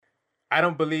I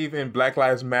don't believe in Black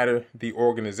Lives Matter, the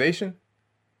organization.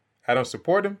 I don't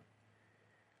support them.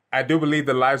 I do believe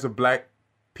the lives of black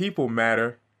people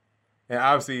matter. And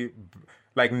obviously,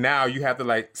 like now you have to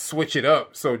like switch it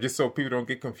up. So just so people don't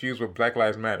get confused with Black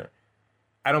Lives Matter.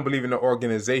 I don't believe in the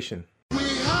organization.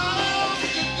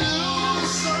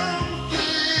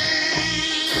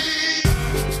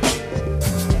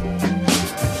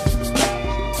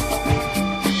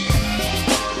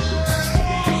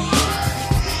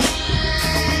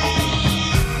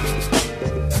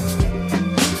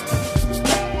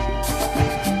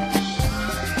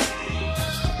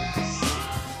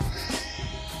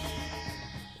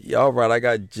 All right, I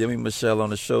got Jimmy Michelle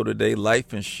on the show today,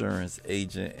 life insurance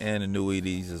agent and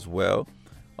annuities as well.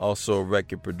 Also a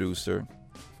record producer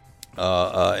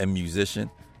and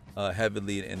musician,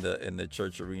 heavily in the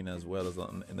church arena as well as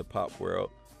in the pop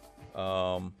world.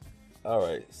 All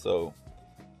right, so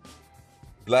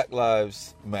Black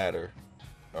Lives Matter.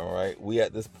 All right, we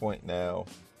at this point now,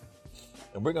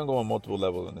 and we're gonna go on multiple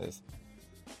levels in this.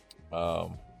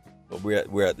 But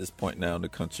we're at this point now in the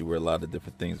country where a lot of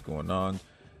different things going on.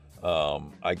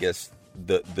 I guess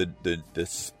the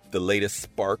latest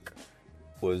spark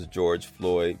was George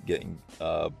Floyd getting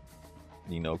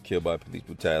killed by police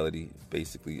brutality.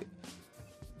 Basically,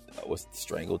 was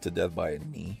strangled to death by a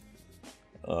knee.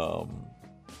 And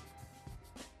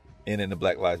then the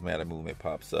Black Lives Matter movement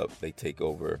pops up. They take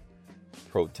over,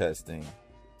 protesting,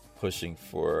 pushing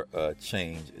for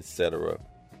change, etc.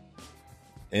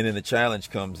 And then the challenge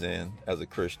comes in as a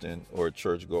Christian or a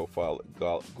church goer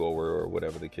or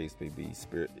whatever the case may be,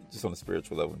 just on a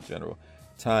spiritual level in general,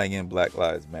 tying in Black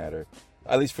Lives Matter,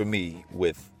 at least for me,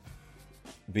 with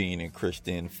being a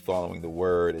Christian, following the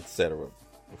word, etc.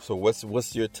 So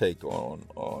what's your take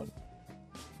on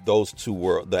those two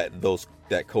worlds,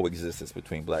 that coexistence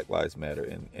between Black Lives Matter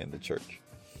and the church?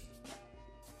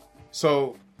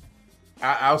 So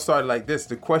I'll start like this.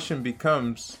 The question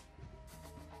becomes,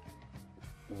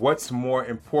 what's more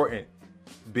important,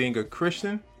 being a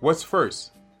Christian? What's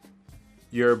first?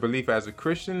 Your belief as a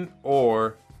Christian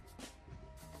or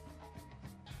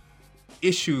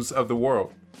issues of the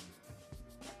world?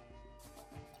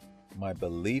 My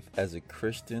belief as a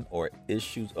Christian or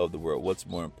issues of the world? What's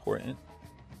more important?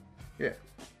 Yeah.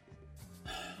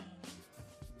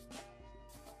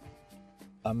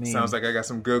 I mean, sounds like I got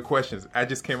some good questions. I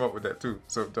just came up with that too.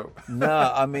 So dope.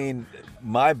 Nah, I mean,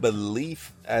 my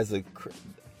belief as a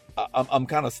I'm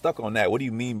kind of stuck on that. What do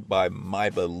you mean by my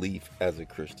belief as a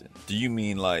Christian? Do you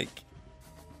mean like?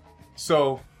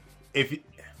 So,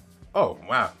 oh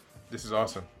wow, this is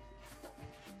awesome.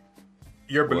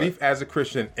 Your belief as a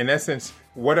Christian, in essence,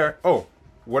 what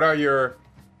are your?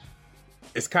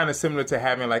 It's kind of similar to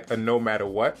having like a no matter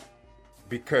what,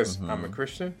 because I'm a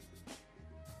Christian.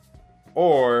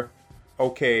 Or,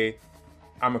 okay,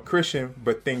 I'm a Christian,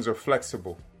 but things are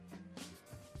flexible.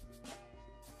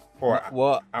 Or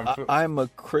I'm a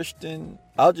Christian.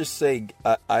 I'll just say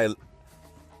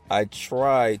I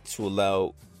try to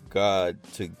allow God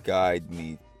to guide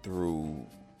me through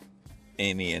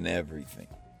any and everything.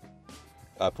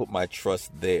 I put my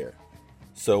trust there.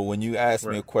 So when you ask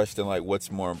me a question like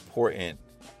what's more important,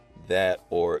 that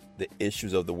or the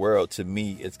issues of the world, to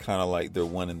me it's kind of like they're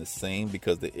one and the same,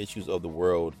 because the issues of the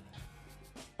world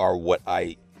are what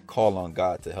I call on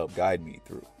God to help guide me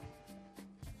through.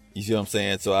 You see what I'm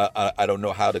saying? So I don't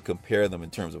know how to compare them in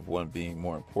terms of one being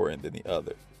more important than the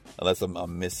other, unless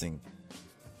I'm missing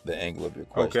the angle of your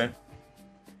question. Okay.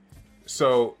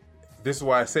 So this is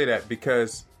why I say that,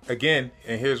 because again,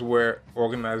 and here's where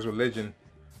organized religion,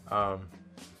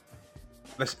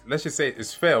 let's just say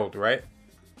it's failed, right?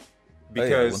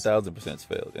 Because 1000%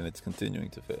 failed, and it's continuing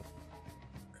to fail.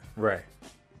 Right.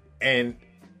 And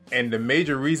the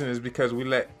major reason is because we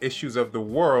let issues of the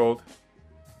world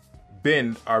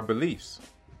bend our beliefs.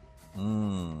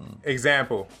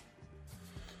 Example.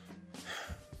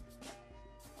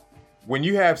 When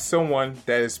you have someone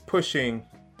that is pushing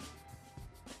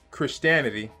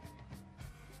Christianity,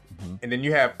 and then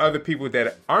you have other people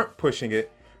that aren't pushing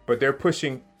it, but they're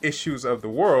pushing issues of the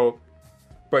world,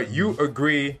 but you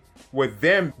agree with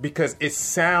them because it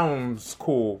sounds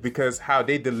cool, because how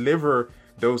they deliver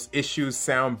those issues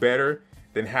sound better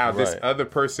than how this other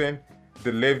person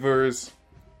delivers.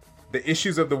 The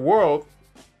issues of the world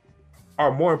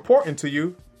are more important to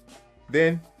you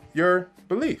than your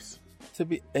beliefs.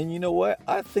 And you know what?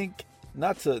 I think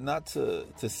not to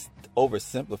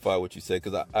oversimplify what you say,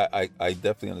 because I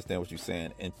definitely understand what you're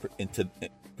saying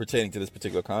pertaining to this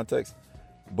particular context.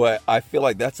 But I feel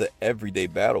like that's an everyday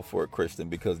battle for a Christian,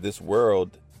 because this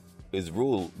world is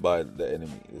ruled by the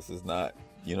enemy. This is not,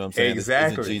 you know what I'm saying?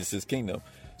 Exactly. This isn't Jesus' kingdom.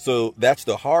 So that's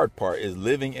the hard part, is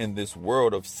living in this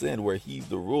world of sin where he's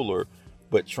the ruler,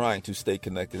 but trying to stay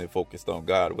connected and focused on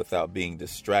God without being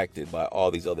distracted by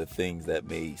all these other things that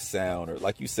may sound, or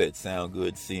like you said, sound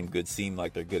good, seem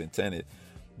like they're good intended.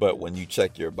 But when you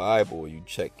check your Bible, you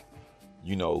check,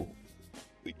 you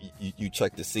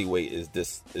check to see, wait, is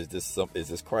this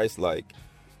Christ-like?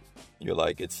 You're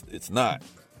like, it's not,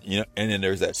 and then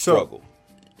there's that struggle.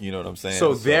 You know what I'm saying?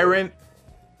 So therein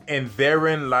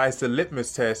lies the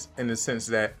litmus test, in the sense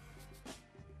that,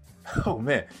 oh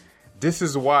man, this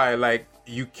is why, like,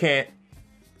 you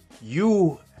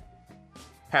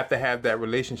have to have that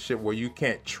relationship where you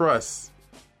can't trust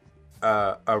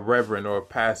a reverend or a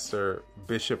pastor,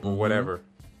 bishop, or whatever,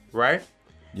 right?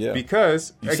 Yeah.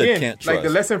 Because again, like the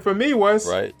lesson for me was,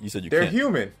 right? You said they're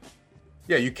human.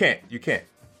 Yeah, you can't.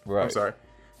 Right. I'm sorry.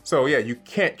 So yeah, you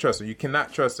can't trust them. You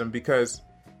cannot trust them because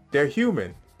they're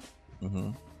human.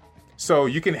 Mm-hmm. So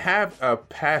you can have a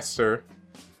pastor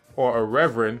or a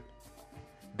reverend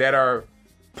that are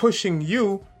pushing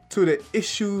you to the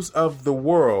issues of the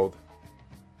world,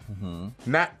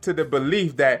 not to the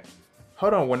belief that,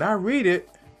 hold on, when I read it,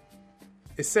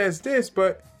 it says this,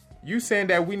 but you saying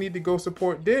that we need to go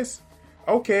support this.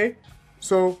 Okay,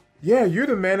 so yeah, you're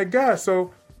the man of God,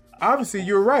 so obviously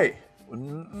you're right.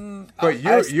 But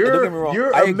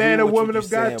you're a man or woman of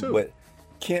God too. But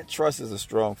can't trust is a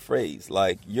strong phrase.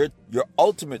 Like your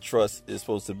ultimate trust is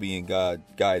supposed to be in God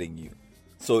guiding you.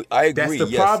 So I agree.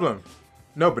 That's the problem.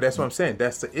 No, but that's what I'm saying.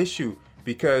 That's the issue,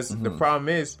 because the problem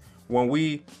is when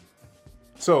we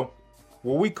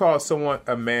call someone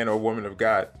a man or woman of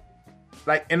God,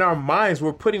 like in our minds,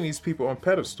 we're putting these people on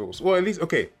pedestals. Well, at least,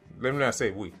 okay, let me not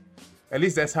say we. At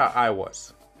least that's how I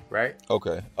was, right?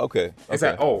 Okay. It's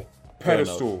like, oh,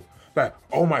 pedestal. Like,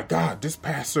 oh my God, this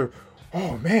pastor,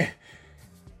 oh man,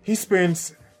 he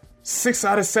spends 6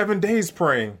 out of 7 days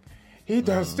praying. He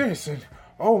does this, and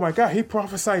oh my God, he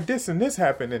prophesied this and this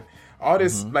happened, and all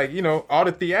this, like, all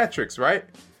the theatrics, right?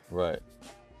 Right.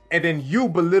 And then you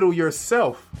belittle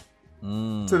yourself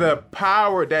to the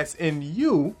power that's in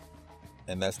you.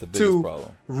 And that's the biggest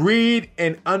problem. Read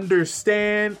and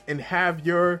understand and have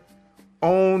your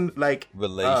own, like,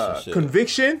 relationship,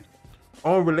 conviction,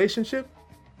 own relationship.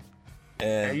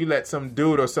 And you let some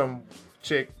dude or some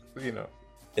chick, No.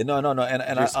 And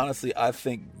I honestly, I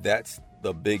think that's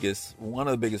one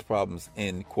of the biggest problems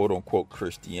in quote unquote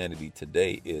Christianity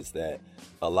today, is that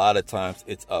a lot of times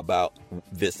it's about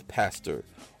this pastor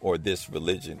or this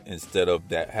religion instead of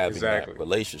that having that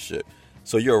relationship.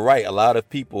 So you're right. A lot of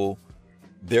people,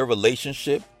 their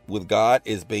relationship with God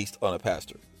is based on a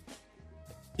pastor.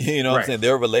 You know what I'm saying?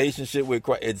 Their relationship with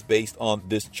Christ, it's based on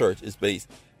this church.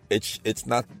 It's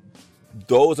not,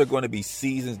 those are going to be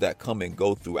seasons that come and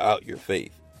go throughout your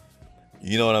faith.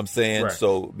 You know what I'm saying? Right.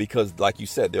 So, because like you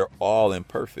said, they're all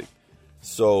imperfect.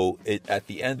 So at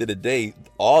the end of the day,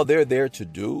 all they're there to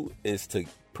do is to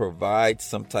provide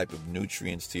some type of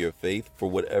nutrients to your faith for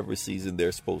whatever season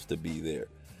they're supposed to be there.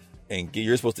 And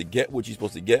you're supposed to get what you're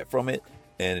supposed to get from it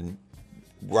and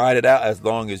ride it out as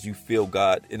long as you feel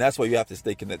God. And that's why you have to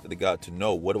stay connected to God to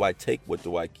know, what do I take? What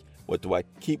do I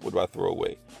keep? What do I throw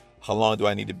away? How long do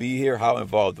I need to be here? How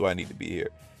involved do I need to be here?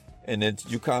 And then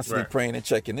you constantly praying and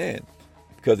checking in.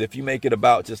 Because if you make it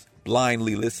about just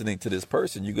blindly listening to this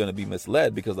person, you're going to be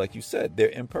misled, because like you said, they're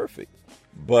imperfect.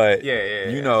 But,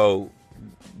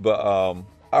 all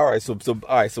right. So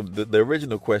the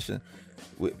original question,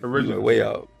 way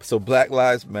out. So Black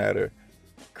Lives Matter,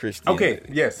 Christianity. Okay.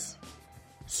 Yes.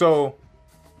 So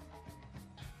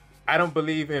I don't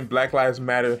believe in Black Lives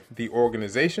Matter, the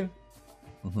organization.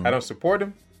 I don't support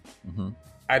them.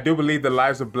 I do believe the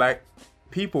lives of black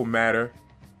people matter.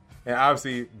 And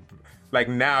obviously, like,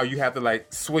 now you have to,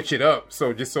 like, switch it up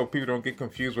so people don't get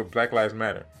confused with Black Lives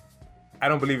Matter. I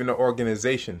don't believe in the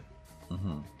organization.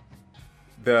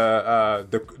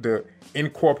 The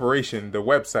incorporation, the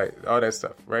website, all that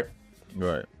stuff, right?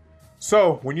 Right.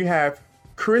 So when you have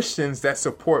Christians that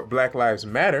support Black Lives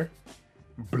Matter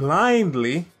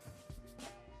blindly,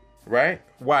 right?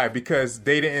 Why? Because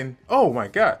they didn't. Oh my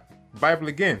God! Bible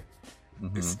again.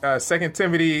 2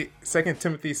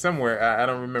 Timothy somewhere. I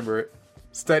don't remember it.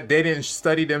 They didn't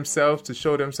study themselves to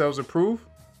show themselves approved,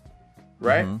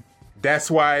 right? That's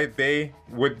why they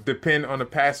would depend on the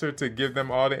pastor to give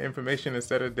them all the information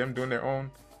instead of them doing their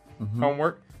own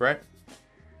homework, right?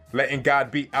 Letting God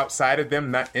be outside of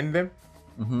them, not in them.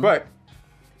 But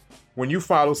when you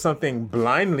follow something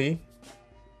blindly,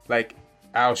 like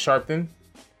Al Sharpton,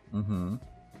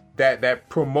 that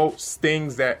promotes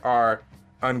things that are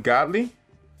ungodly,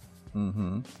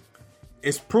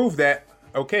 it's proof that,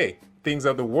 okay, things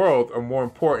of the world are more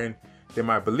important than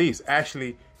my beliefs.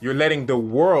 Actually, You're letting the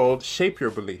world shape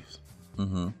your beliefs.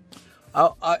 Mm-hmm.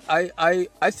 I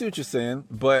see what you're saying,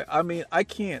 but I mean, I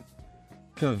can't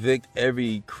convict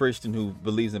every Christian who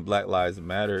believes in Black Lives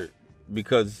Matter,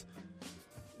 because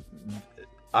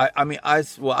I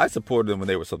supported them when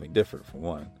they were something different, for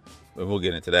one, but we'll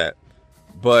get into that.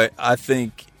 But I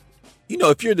think,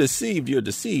 if you're deceived, you're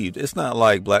deceived. It's not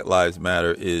like Black Lives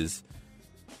Matter is,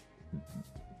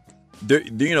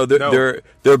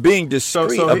 they're being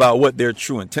discreet about what their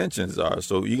true intentions are.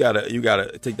 So you gotta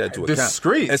take that into account.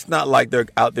 Discreet. It's not like they're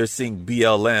out there seeing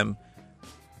BLM,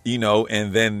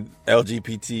 and then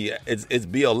LGBT. It's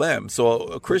BLM.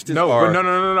 So Christians are.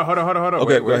 No. Hold on.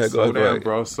 Okay, wait, go ahead. Slow down,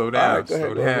 bro. Slow down. Right,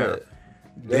 Slow down.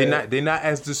 They're not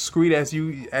as discreet as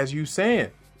you saying.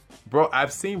 Bro,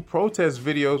 I've seen protest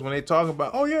videos when they talk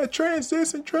about, oh yeah, trans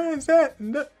this and trans that,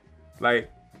 and that. Like,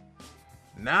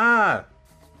 nah.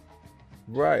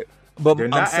 Right. But they're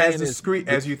not as discreet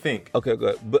as you think. Okay,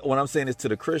 good. But what I'm saying is to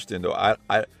the Christian, though,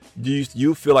 do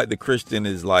you feel like the Christian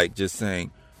is like just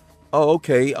saying, oh,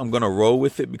 okay, I'm going to roll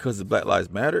with it because of Black Lives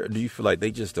Matter? Or do you feel like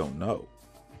they just don't know?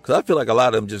 Because I feel like a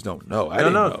lot of them just don't know. I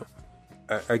didn't know.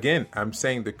 Again, I'm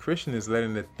saying the Christian is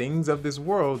letting the things of this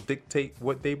world dictate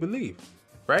what they believe,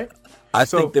 right? I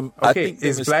think the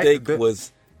mistake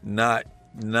was not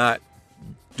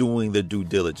doing the due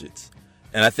diligence.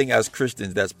 And I think as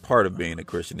Christians, that's part of being a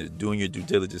Christian, is doing your due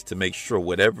diligence to make sure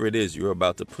whatever it is you're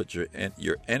about to put your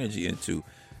energy into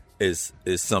is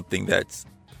something that's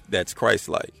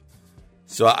Christ-like.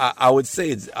 So I would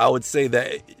say that's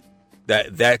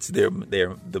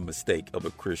the mistake of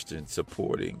a Christian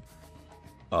supporting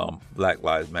Black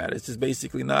Lives Matter. It's just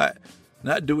basically not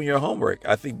doing your homework.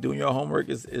 I think doing your homework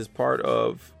is part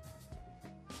of,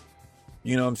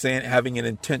 you know what I'm saying, having an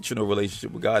intentional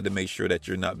relationship with God to make sure that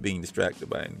you're not being distracted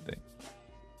by anything.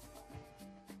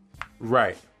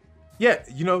 Right. Yeah,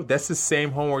 that's the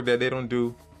same homework that they don't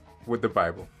do with the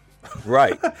Bible.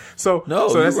 Right. So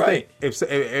that's right. The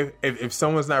thing. If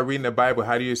someone's not reading the Bible,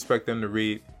 how do you expect them to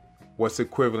read what's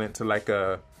equivalent to like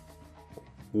a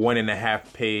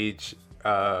 1.5 page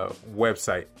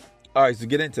website? All right, so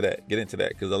get into that,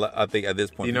 because I think at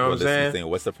this point, you know what I'm saying?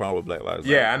 What's the problem with Black Lives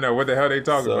Matter? Yeah, I know what the hell they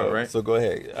talking about, right? So go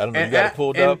ahead. I don't know. You got it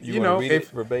pulled up. You want to read it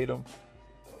verbatim?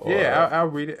 Or, I'll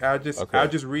read it. I'll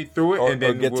just read through it and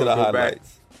then we'll to the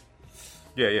highlights. Back.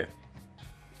 Yeah.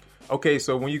 Okay,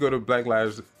 so when you go to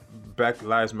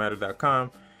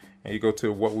blacklivesmatter.com and you go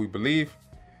to what we believe,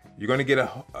 you're gonna get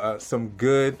some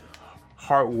good,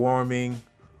 heartwarming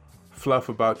fluff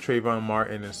about Trayvon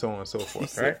Martin and so on and so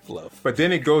forth, right? Fluff. But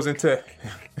then it goes into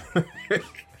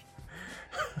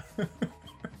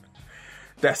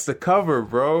that's the cover,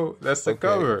 bro. That's the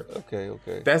cover. Okay.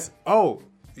 That's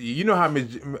you know how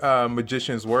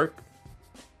magicians work.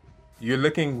 You're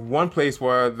looking one place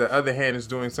while the other hand is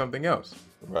doing something else.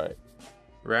 Right.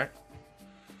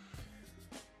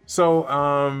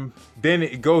 So then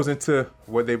it goes into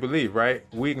what they believe, right?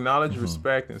 We acknowledge,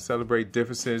 respect, and celebrate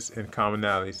differences and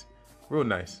commonalities. Real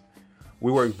nice.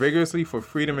 We work vigorously for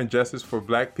freedom and justice for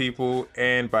Black people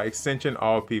and, by extension,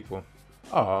 all people.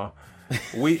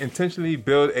 We intentionally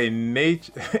build and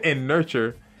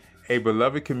nurture a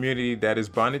beloved community that is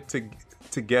bonded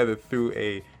together through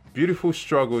a beautiful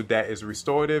struggle that is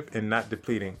restorative and not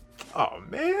depleting. Oh,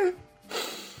 man.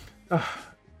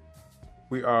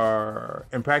 We are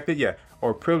impacted,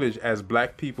 or privileged as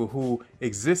Black people who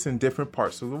exist in different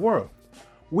parts of the world.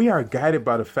 We are guided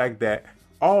by the fact that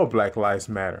all Black lives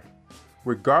matter,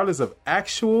 regardless of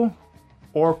actual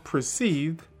or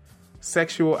perceived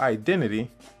sexual identity,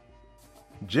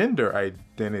 gender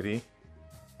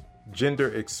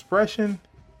expression,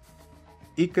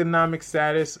 economic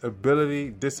status, ability,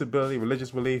 disability,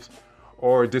 religious beliefs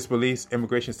or disbeliefs,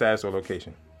 immigration status, or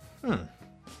location.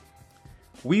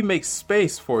 We make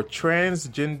space for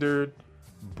transgendered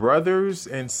brothers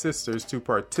and sisters to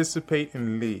participate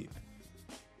and lead.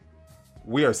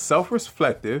 We are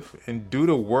self-reflective and do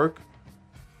the work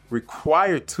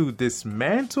required to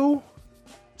dismantle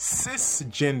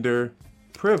cisgender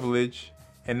privilege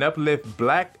and uplift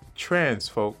Black trans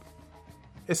folk,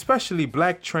 especially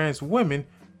Black trans women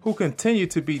who continue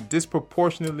to be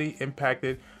disproportionately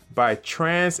impacted by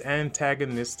trans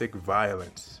antagonistic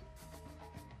violence.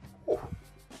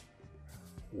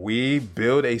 We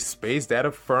build a space that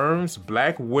affirms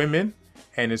Black women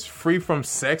and is free from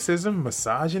sexism,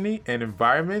 misogyny, and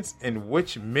environments in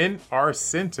which men are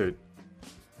centered.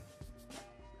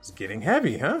 It's getting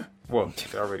heavy, huh? Well,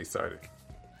 it already started.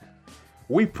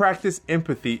 We practice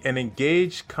empathy and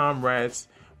engage comrades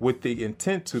with the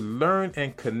intent to learn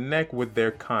and connect with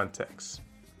their context.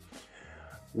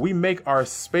 We make our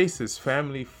spaces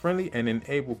family friendly and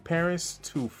enable parents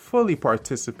to fully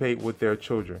participate with their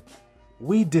children.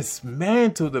 We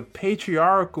dismantle the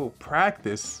patriarchal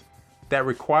practice that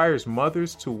requires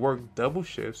mothers to work double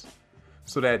shifts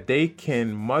so that they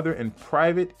can mother in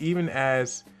private even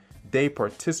as they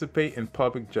participate in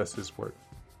public justice work.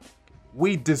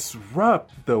 We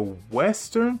disrupt the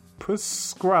Western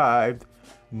prescribed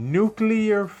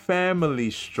nuclear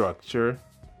family structure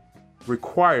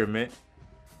requirement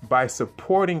by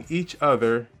supporting each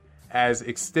other as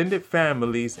extended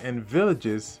families and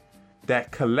villages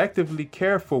that collectively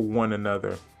care for one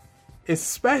another,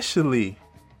 especially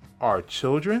our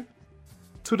children,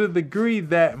 to the degree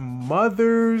that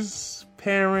mothers,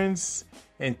 parents,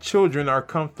 and children are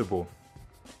comfortable.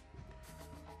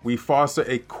 We foster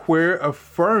a queer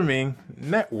affirming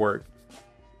network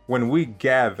when we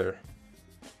gather.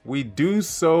 We do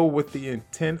so with the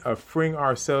intent of freeing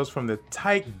ourselves from the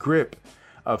tight grip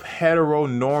of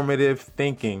heteronormative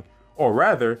thinking, or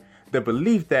rather, the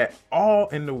belief that all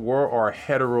in the world are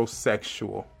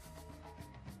heterosexual,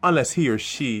 unless he or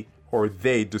she or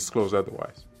they disclose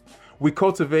otherwise. We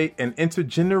cultivate an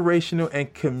intergenerational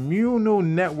and communal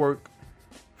network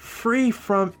free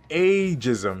from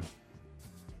ageism.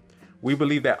 We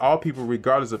believe that all people,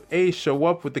 regardless of age, show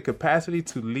up with the capacity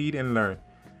to lead and learn.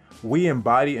 We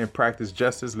embody and practice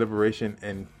justice, liberation,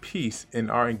 and peace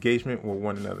in our engagement with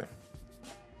one another.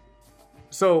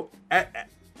 So,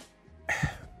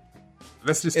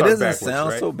 let's just start backwards. It doesn't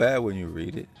sound so bad when you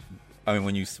read it. I mean,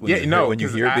 when you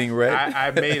hear it being read. I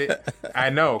made it. I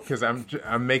know, because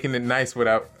I'm making it nice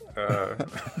without.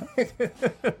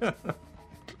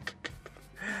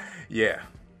 Yeah.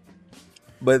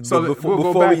 But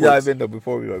before we dive in,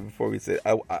 before we say,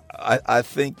 I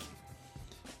think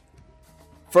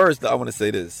first I want to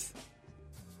say this.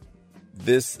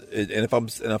 And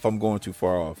if I'm going too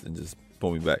far off, then just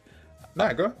pull me back.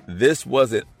 Nah, go. This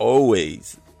wasn't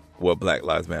always what Black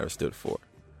Lives Matter stood for,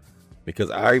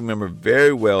 because I remember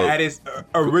very well at its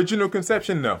original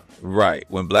conception. No, right,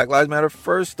 when Black Lives Matter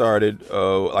first started,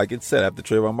 like it said, after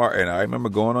Trayvon Martin, I remember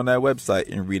going on that website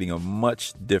and reading a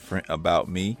much different about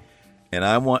me. And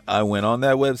I went on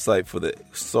that website for the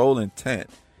sole intent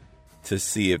to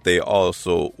see if they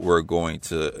also were going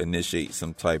to initiate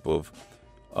some type of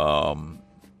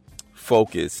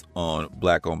focus on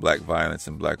black violence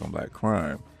and black on black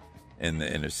crime in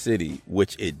the inner city,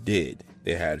 which it did.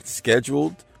 They had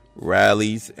scheduled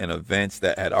rallies and events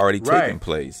that had already taken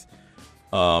place.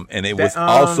 And it was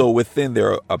also within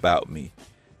their about me.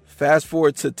 Fast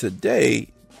forward to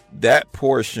today, that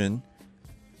portion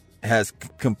has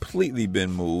completely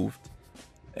been moved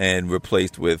and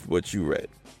replaced with what you read.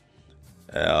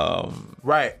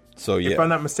 Right. So yeah, if I'm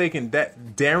not mistaken,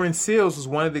 that Darren Seals was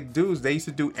one of the dudes. They used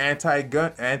to do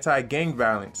anti-gang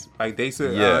violence. Like they used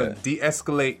to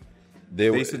de-escalate. They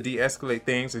used to de-escalate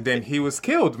things, and then he was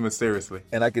killed mysteriously.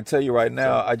 And I can tell you right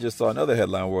now, I just saw another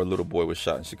headline where a little boy was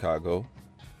shot in Chicago,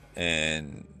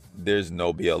 and there's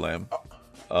no BLM.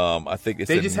 I think it's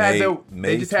they just had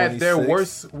their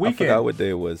worst weekend. I forgot what day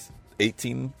it was.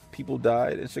 18 people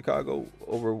died in Chicago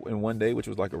in one day, which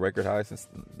was like a record high since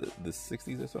the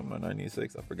 60s or something, or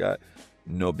 96. I forgot.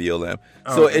 No BLM.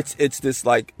 So it's this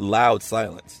like loud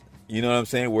silence. You know what I'm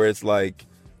saying? Where it's like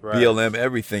BLM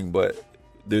everything, but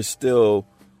there's still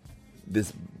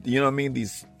this. You know what I mean?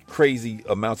 These crazy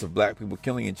amounts of black people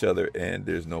killing each other, and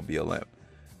there's no BLM.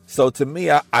 So to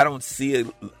me, I don't see it.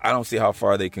 I don't see how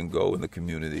far they can go in the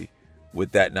community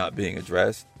with that not being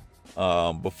addressed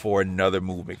before another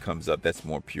movement comes up that's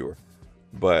more pure.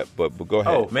 But go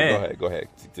ahead. Oh man, go ahead.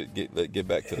 Get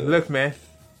back to the look, man.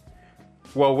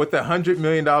 Well, with a $100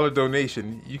 million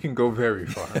donation, you can go very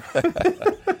far.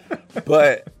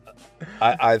 But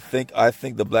I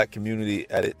think the black community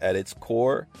at its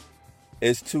core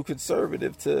is too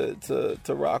conservative to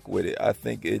rock with it. I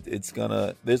think it's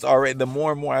gonna. There's already the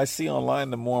more and more I see online,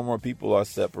 the more and more people are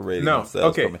separating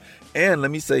themselves from it. And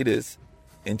let me say this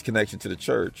in connection to the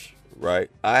church, right?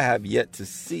 I have yet to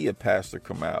see a pastor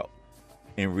come out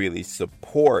and really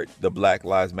support the Black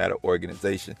Lives Matter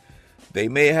organization. They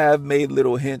may have made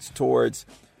little hints towards,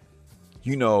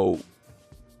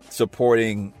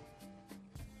 supporting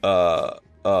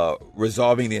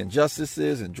resolving the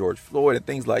injustices and George Floyd and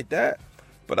things like that.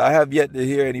 But I have yet to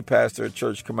hear any pastor or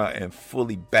church come out and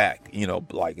fully back,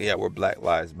 like, yeah, we're Black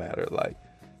Lives Matter. Like,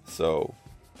 so.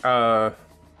 Al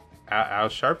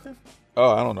Sharpton?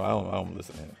 Oh, I don't know. I don't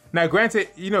listen to him. Now, granted,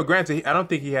 I don't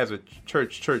think he has a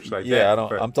church like that. Yeah, I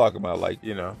don't. I'm talking about like,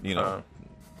 people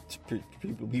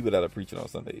that are preaching on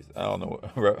Sundays. I don't know,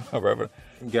 a reverend.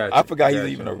 Gotcha, I forgot he's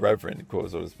even a reverend,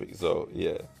 quote, so to speak. So,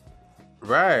 yeah.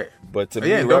 Right. But to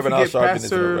me, Reverend Al Sharpton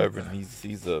isn't a reverend.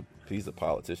 He's a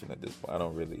politician at this point. I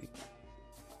don't really,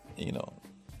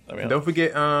 don't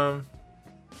forget.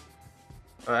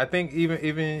 I think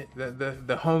even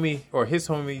the homie or his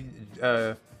homie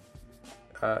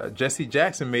Jesse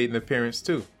Jackson made an appearance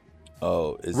too.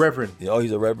 Oh, Reverend. Oh,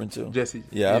 he's a reverend too. Jesse.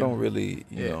 Yeah, I don't really,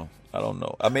 I don't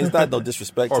know. I mean, it's not no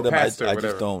disrespect to them. Pastor, I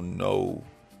just don't know.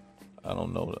 I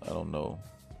don't know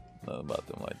nothing about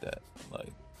them like that. Like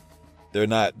they're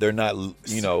not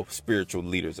spiritual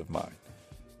leaders of mine.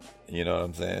 You know what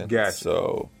I'm saying? Gotcha.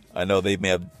 So I know they may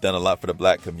have done a lot for the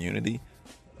black community,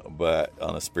 but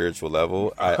on a spiritual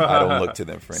level, I don't look to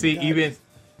them for any guidance.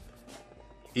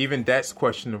 even that's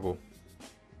questionable.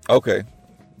 Okay,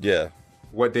 yeah,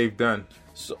 what they've done.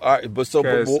 So, all right, but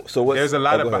what's, there's a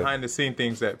lot of behind the scene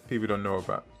things that people don't know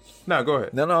about. No, go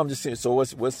ahead. No, I'm just saying. So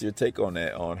what's your take on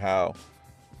that? On how?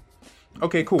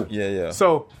 Okay, cool. Yeah.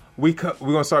 So we're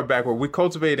gonna start backward. We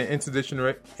cultivate an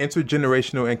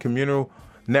intergenerational and communal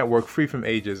network free from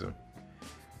ageism.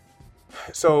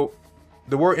 So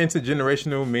the word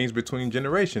intergenerational means between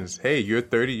generations. Hey, you're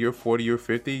 30, you're 40, you're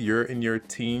 50, you're in your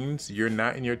teens, you're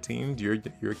not in your teens, you're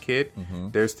a kid. Mm-hmm.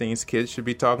 There's things kids should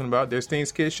be talking about. There's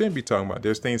things kids shouldn't be talking about.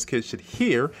 There's things kids should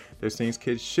hear. There's things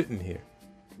kids shouldn't hear.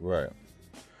 Right.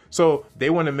 So they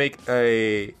want to make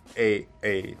a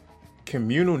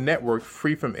communal network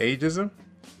free from ageism,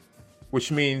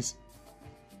 which means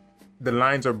the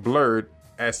lines are blurred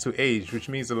as to age, which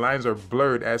means the lines are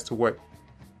blurred as to what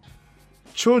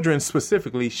children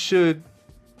specifically should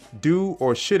do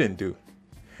or shouldn't do.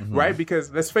 Mm-hmm. Right? Because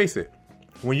let's face it,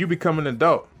 when you become an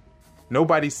adult,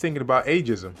 nobody's thinking about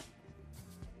ageism.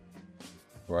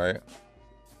 Right.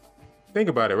 Think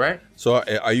about it, right? So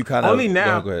are you kind of only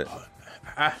now? Go ahead.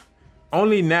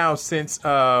 Only now since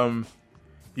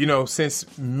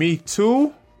since Me Too,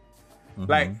 mm-hmm.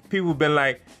 like people have been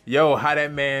like, yo, how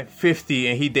that man 50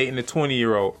 and he dating a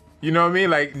 20-year-old. You know what I mean?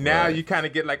 Like now you kind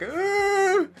of get like,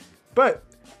 but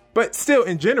still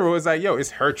in general, it's like, yo,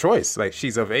 it's her choice. Like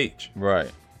she's of age.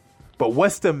 Right. But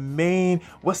what's the main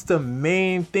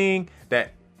thing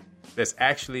that's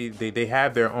actually they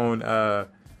have their own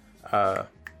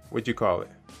what you call it?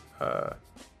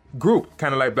 Group,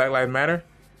 kind of like Black Lives Matter.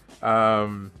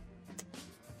 That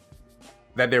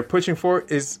they're pushing for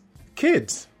is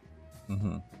kids.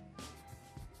 Mm-hmm.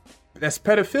 That's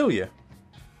pedophilia.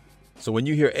 So when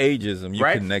you hear ageism, you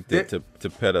connect it to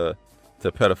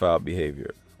pedophile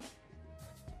behavior.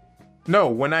 No,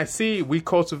 when I see we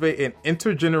cultivate an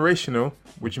intergenerational,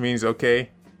 which means,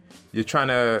 okay, you're trying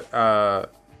to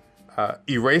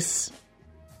erase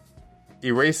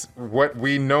what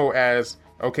we know as,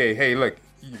 okay, hey, look,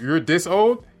 you're this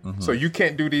old, mm-hmm. so you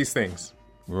can't do these things.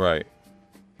 Right.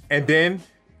 And then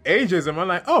ageism, I'm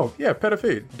like, oh, yeah,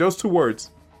 pedophilia. Those two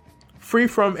words. Free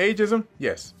from ageism,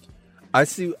 yes. I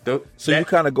see. So you're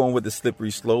kind of going with the slippery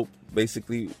slope,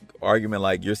 basically, argument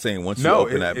like you're saying once you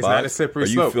open that box. No, it's not a slippery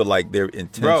slope. Or you feel like they're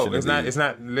intentionally... Bro, it's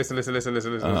not, listen.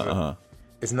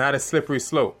 It's not a slippery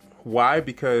slope. Why?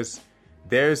 Because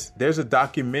there's a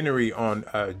documentary on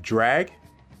drag,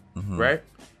 mm-hmm. right?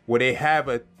 Where they have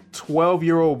a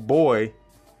 12-year-old boy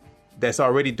that's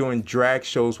already doing drag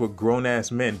shows with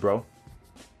grown-ass men, bro.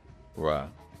 Right.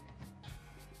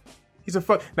 He's a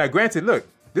fuck. Now, granted, look,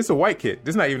 this is a white kid.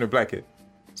 This is not even a black kid.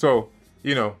 So,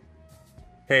 hey,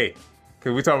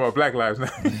 because we're talking about Black lives now.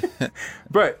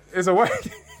 But it's a white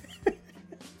kid.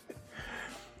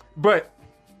 But,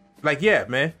 like, yeah,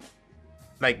 man.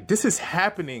 Like, this is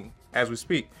happening as we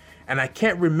speak. And I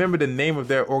can't remember the name of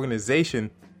their organization.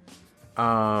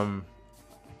 I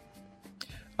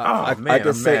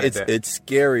can say it's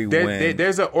scary when...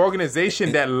 There's an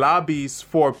organization that lobbies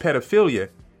for pedophilia.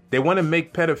 They want to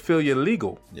make pedophilia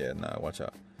legal. Yeah, nah, watch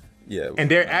out. Yeah. And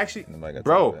they're actually...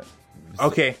 Bro,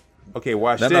 okay,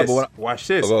 watch this. Watch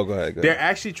this. Go ahead. They're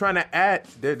actually trying to add...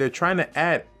 They're trying to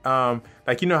add...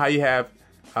 like, you know how you have...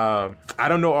 I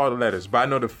don't know all the letters, but I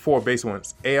know the 4 basic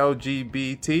ones.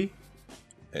 LGBT.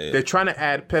 They're trying to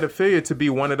add pedophilia to be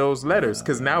one of those letters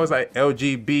because now it's like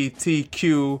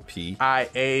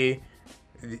LGBTQIA.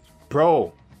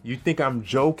 Bro, you think I'm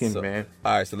joking, man?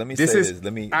 All right, so let me say this.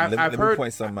 Let me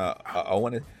point something out. I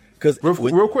want to because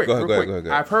real quick. Go ahead.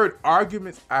 I've heard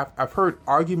arguments. I've heard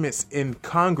arguments in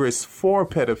Congress for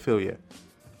pedophilia.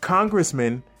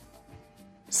 Congressmen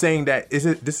saying that this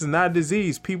is not a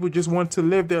disease. People just want to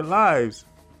live their lives.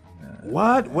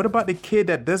 What? What about the kid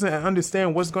that doesn't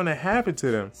understand what's going to happen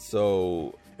to them?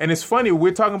 So, and it's funny,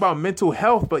 we're talking about mental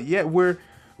health, but yet we're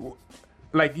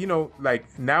like,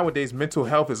 like nowadays mental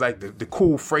health is like the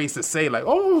cool phrase to say, like,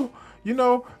 oh,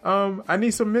 I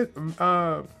need some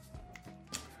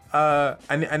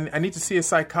I need to see a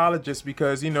psychologist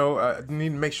because, I need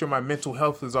to make sure my mental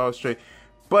health is all straight.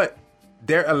 But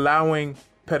they're allowing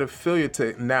pedophilia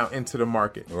to now enter the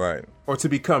market. Right. Or to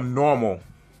become normal.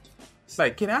 It's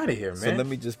like, get out of here, man. So let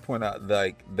me just point out,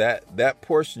 like, that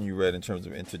portion you read in terms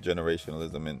of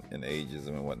intergenerationalism and ageism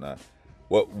and whatnot.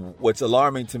 What's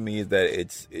alarming to me is that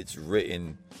it's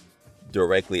written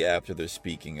directly after they're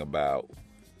speaking about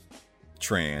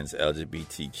trans,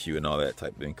 LGBTQ, and all that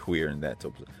type of thing, queer and that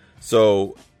type of.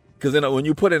 So, because when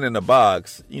you put it in a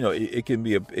box, it can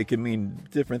mean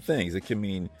different things. It can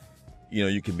mean,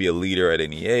 you can be a leader at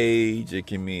any age. It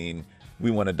can mean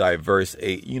we want a diverse,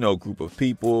 group of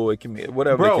people. It can be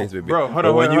whatever the case may be. Bro, hold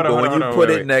on.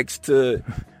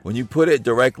 When you put it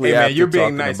directly after you're being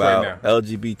talking nice about right now.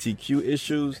 LGBTQ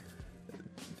issues,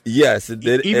 yes, it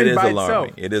is alarming. Itself.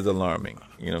 It is alarming.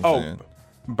 You know what I'm saying?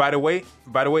 By the way,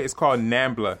 it's called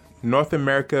NAMBLA, North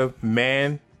America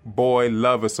Man Boy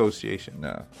Love Association.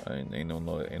 Nah, ain't no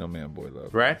man boy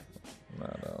love. Right?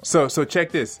 No. So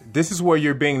check this. This is where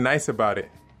you're being nice about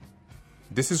it.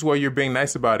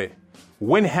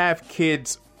 When have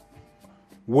kids?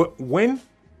 When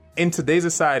in today's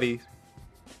society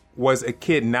was a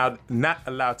kid now not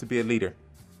allowed to be a leader?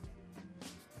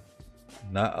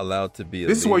 Not allowed to be a leader.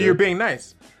 This is where you're being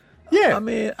nice. Yeah. I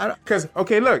mean, because,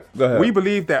 okay, look, Go ahead. we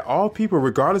believe that all people,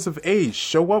 regardless of age,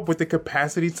 show up with the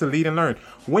capacity to lead and learn.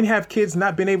 When have kids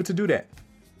not been able to do that?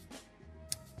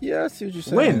 Yeah, I see what you're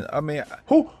saying. When? I mean,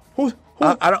 who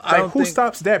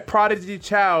stops that prodigy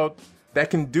child that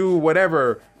can do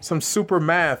whatever, some super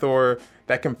math, or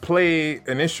that can play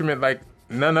an instrument like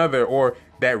none other, or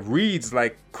that reads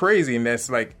like crazy and that's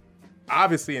like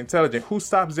obviously intelligent? Who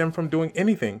stops them from doing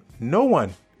anything? No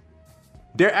one.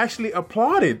 They're actually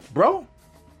applauded, bro.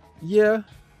 Yeah,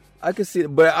 I can see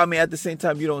it. But I mean, at the same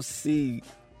time, you don't see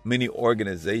many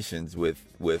organizations with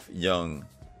young,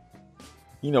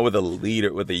 with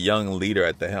a young leader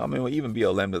at the helm. I mean, even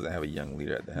BLM doesn't have a young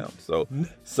leader at the helm.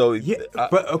 So yeah,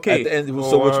 but okay. At the end, which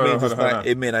means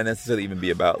it may not necessarily even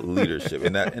be about leadership,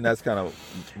 and that's kind of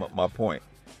my point.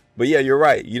 But yeah, you're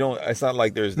right. It's not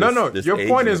like there's this your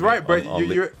point is right, but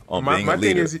my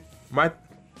thing is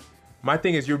my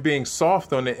thing is you're being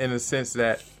soft on it in the sense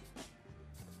that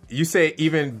you say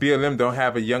even BLM don't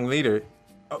have a young leader.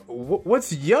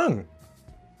 What's young?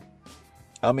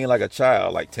 I mean, like a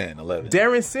child, like 10, 11.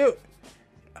 Darren Silk.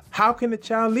 How can a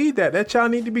child lead that? That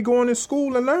child need to be going to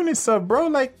school and learning stuff, bro.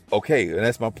 Like, okay, and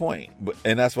that's my point.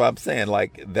 And that's what I'm saying.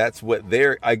 Like, that's what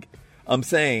I'm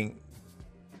saying.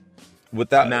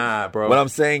 Nah, bro. What I'm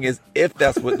saying is, if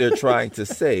that's what they're trying to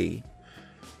say,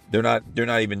 they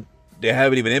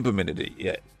haven't even implemented it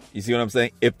yet. You see what I'm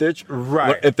saying? If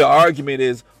the argument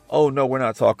is, oh no, we're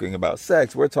not talking about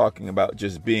sex, we're talking about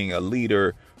just being a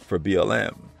leader for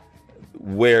BLM.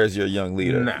 Where's your young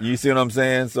leader? Nah. You see what I'm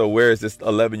saying? So where's this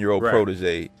 11-year-old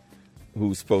protege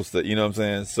who's supposed to, you know what I'm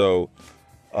saying? So,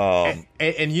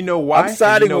 and you know why? I'm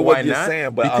siding with what you're not?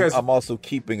 saying, but because I'm also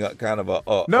keeping a kind of a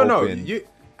open. I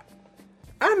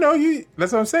know you.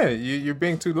 That's what I'm saying. You're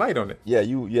being too light on it. Yeah,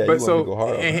 you want me to go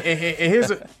hard on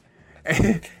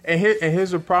it. And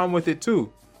here's the problem with it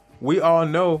too. We all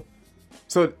know.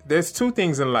 So there's two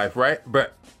things in life, right?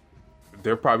 But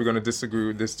they're probably going to disagree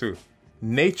with this too.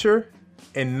 Nature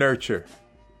and nurture.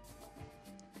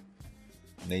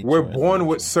 We're born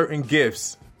with certain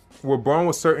gifts.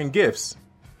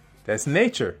 That's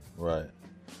nature. Right.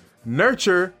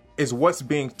 Nurture is what's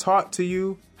being taught to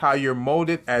you, how you're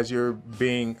molded as you're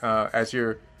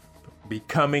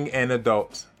becoming an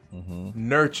adult. Mm-hmm.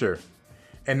 Nurture.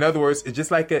 In other words, it's just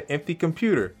like an empty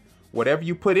computer. Whatever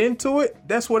you put into it,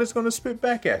 that's what it's going to spit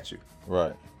back at you.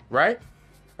 Right. Right?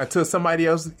 Until somebody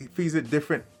else feeds it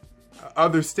different,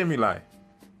 other stimuli.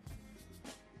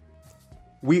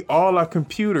 We all are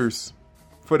computers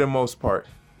for the most part,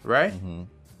 right? Mm-hmm.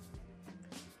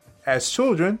 As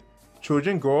children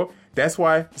grow up. That's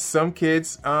why some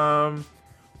kids,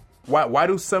 why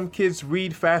do some kids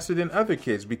read faster than other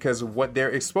kids? Because of what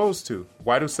they're exposed to.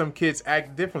 Why do some kids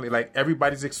act differently? Like,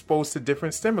 everybody's exposed to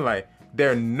different stimuli.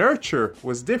 Their nurture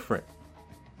was different.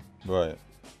 Right.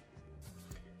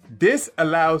 This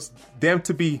allows them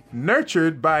to be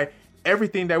nurtured by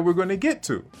everything that we're going to get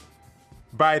to.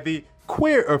 By the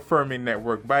queer affirming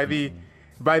network, by the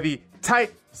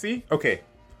tight, see? Okay.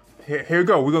 Here we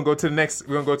go. We're going to go to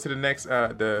the next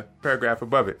the paragraph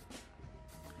above it.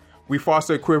 We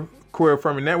foster a queer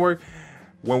affirming network.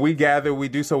 When we gather, we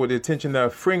do so with the intention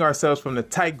of freeing ourselves from the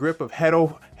tight grip of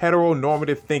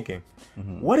heteronormative thinking.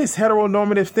 Mm-hmm. What is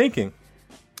heteronormative thinking?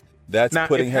 That's now,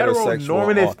 putting heterosexual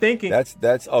heteronormative thinking.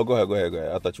 That's. Oh, go ahead.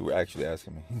 I thought you were actually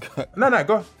asking me. No,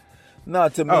 go. No,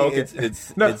 to me, okay.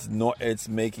 it's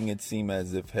making it seem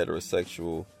as if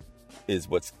heterosexual is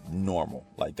what's normal.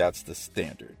 Like that's the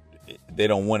standard. They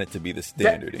don't want it to be the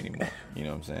standard anymore. You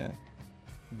know what I'm saying?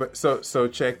 But so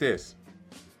check this.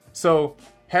 So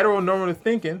heteronormative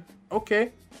thinking,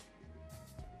 okay,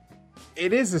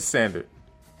 it is a standard,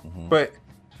 but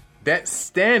that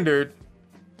standard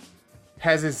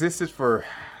has existed for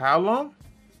how long?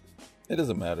 It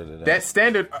doesn't matter to that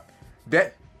standard.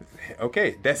 That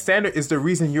standard is the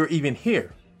reason you're even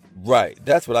here. Right.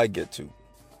 That's what I get to.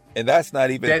 And that's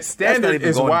not even that standard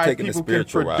is why people can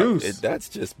produce. That's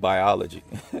just biology.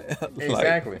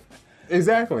 Exactly.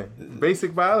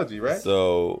 Basic biology, right?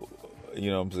 So,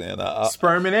 you know what I'm saying?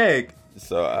 Sperm and egg.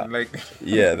 So,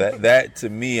 yeah, that to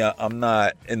me, I'm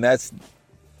not, and that's,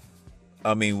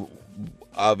 I mean,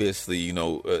 obviously, you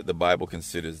know, the Bible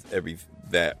considers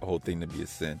that whole thing to be a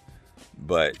sin.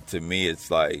 But to me,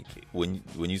 it's like when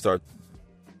you start,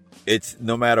 it's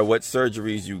no matter what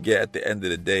surgeries you get at the end of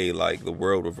the day, like the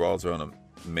world revolves around a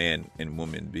man and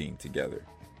woman being together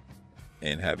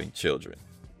and having children.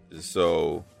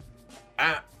 So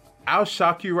I'll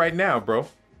shock you right now, bro.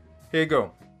 Here you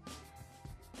go.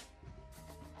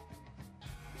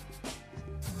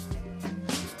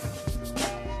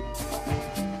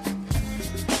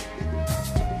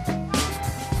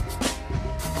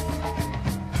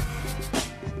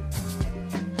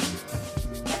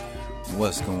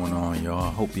 What's going on, y'all?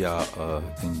 I hope y'all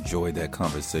enjoyed that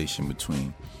conversation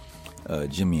between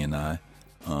Jimmy and I.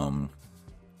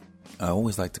 I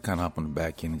always like to kind of hop on the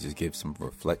back end and just give some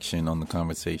reflection on the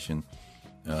conversation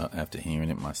after hearing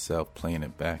it myself, playing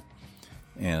it back.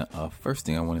 And first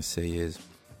thing I want to say is,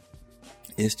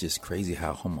 it's just crazy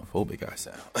how homophobic I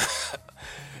sound.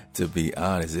 To be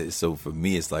honest, so for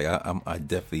me, it's like I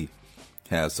definitely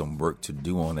have some work to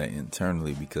do on that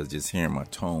internally, because just hearing my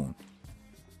tone,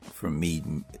 for me,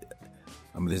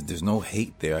 I mean, there's no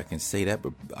hate there. I can say that,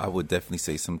 but I would definitely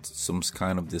say some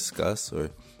kind of disgust, or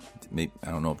maybe,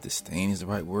 I don't know if disdain is the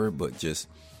right word, but just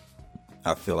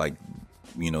I feel like,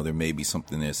 you know, there may be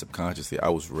something there subconsciously. I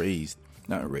was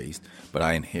not raised, but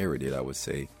I inherited, I would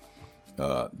say,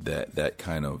 that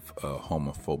kind of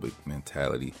homophobic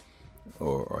mentality,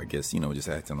 or I guess, you know, just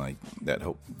acting like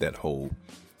that whole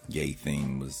gay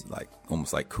thing was like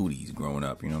almost like cooties growing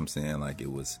up. You know what I'm saying? Like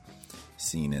it was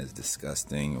seen as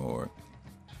disgusting or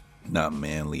not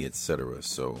manly, etc.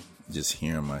 So just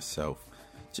hearing myself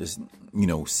just, you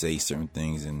know, say certain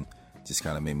things, and just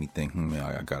kind of made me think,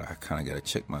 I kind of got to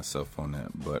check myself on that.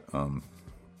 But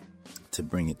to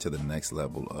bring it to the next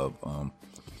level of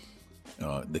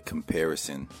the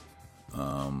comparison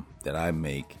that I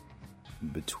make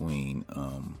between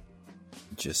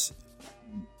just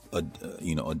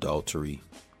adultery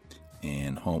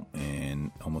and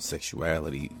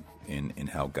homosexuality, and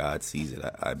how God sees it,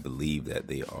 I believe that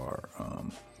they are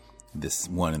this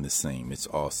one and the same. It's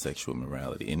all sexual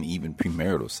immorality, and even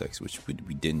premarital sex, which we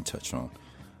didn't touch on.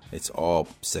 It's all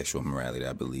sexual immorality,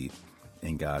 I believe,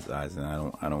 in God's eyes. And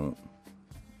I don't,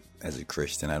 as a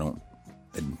Christian, I don't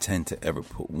intend to ever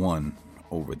put one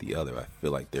over the other. I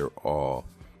feel like they're all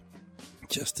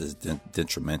just as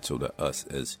detrimental to us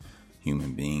as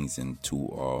human beings, and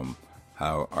to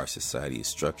how our society is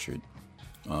structured.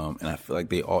 And I feel like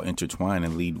they all intertwine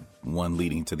and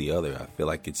leading to the other. I feel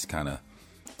like it's kind of,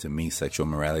 to me, sexual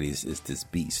morality is this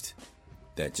beast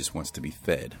that just wants to be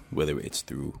fed, whether it's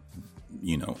through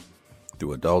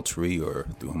adultery, or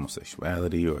through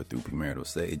homosexuality, or through premarital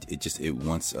sex. It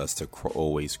wants us to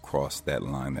always cross that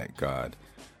line that God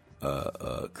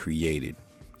created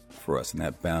for us, and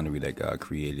that boundary that God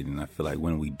created. And I feel like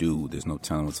when we do, there's no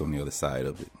telling what's on the other side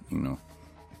of it, you know.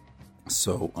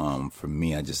 So for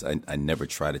me, I never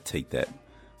try to take that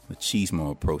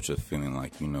machismo approach of feeling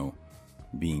like, you know,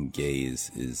 being gay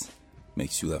is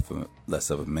makes you less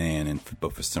of a man,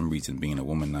 but for some reason being a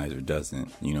womanizer doesn't.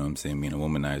 You know what I'm saying? Being a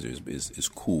womanizer is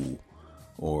cool,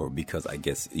 or because I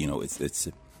guess, you know, it's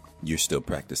you're still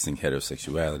practicing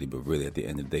heterosexuality, but really at the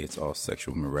end of the day, it's all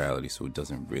sexual morality, so it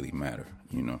doesn't really matter,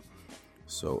 you know.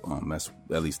 So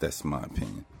that's my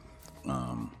opinion.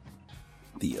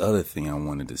 The other thing I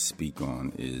wanted to speak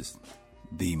on is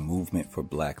the movement for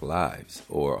Black Lives,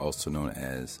 or also known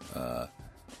as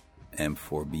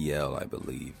M4BL, I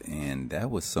believe. And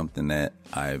that was something that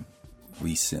I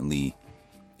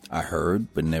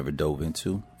heard but never dove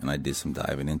into, and I did some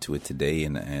diving into it today,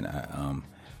 and I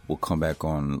will come back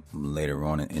on later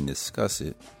on and discuss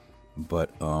it.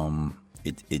 But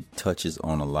it touches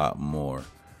on a lot more.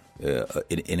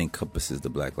 It encompasses the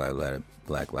Black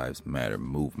Lives Matter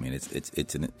movement.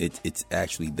 It's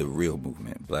actually the real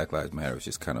movement. Black Lives Matter is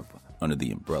just kind of under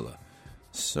the umbrella.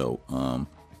 So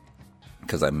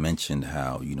because I mentioned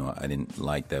how, I didn't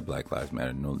like that Black Lives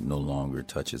Matter no longer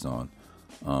touches on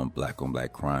black on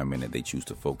black crime, and that they choose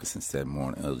to focus instead more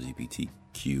on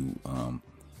LGBTQ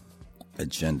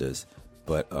agendas.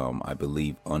 But I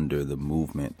believe under the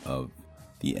movement of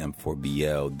the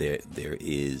M4BL, there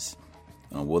is,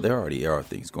 there already are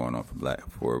things going on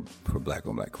for black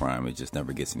on black crime. It just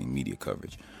never gets any media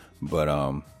coverage.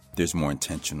 But there's more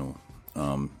intentional,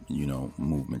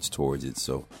 movements towards it.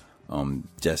 So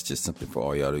that's just something for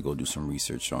all y'all to go do some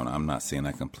research on. I'm not saying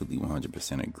I completely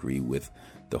 100% agree with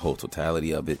the whole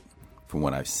totality of it. From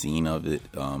what I've seen of it,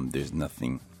 there's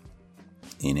nothing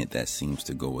in it that seems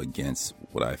to go against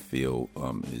what I feel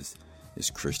is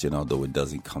Christian, although it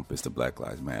does encompass the Black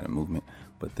Lives Matter movement.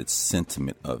 But the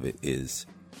sentiment of it is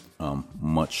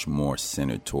much more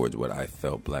centered towards what I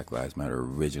felt Black Lives Matter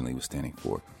originally was standing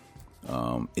for.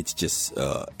 It's just,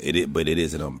 but it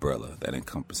is an umbrella that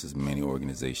encompasses many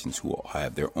organizations who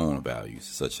have their own values,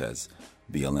 such as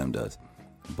BLM does.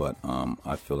 But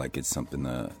I feel like it's something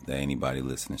that anybody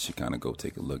listening should kind of go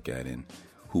take a look at, and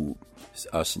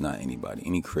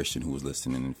any Christian who was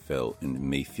listening and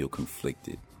may feel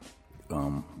conflicted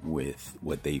with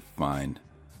what they find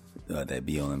that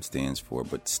BLM stands for,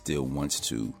 but still wants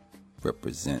to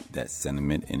represent that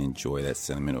sentiment and enjoy that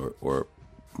sentiment or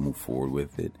move forward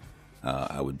with it.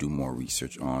 I would do more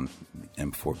research on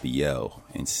M4BL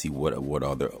and see what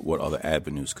other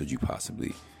avenues could you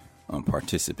possibly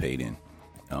participate in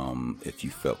if you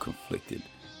felt conflicted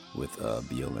with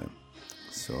BLM.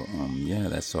 So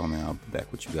that's all, man. I'll be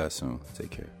back with you guys soon.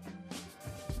 Take care.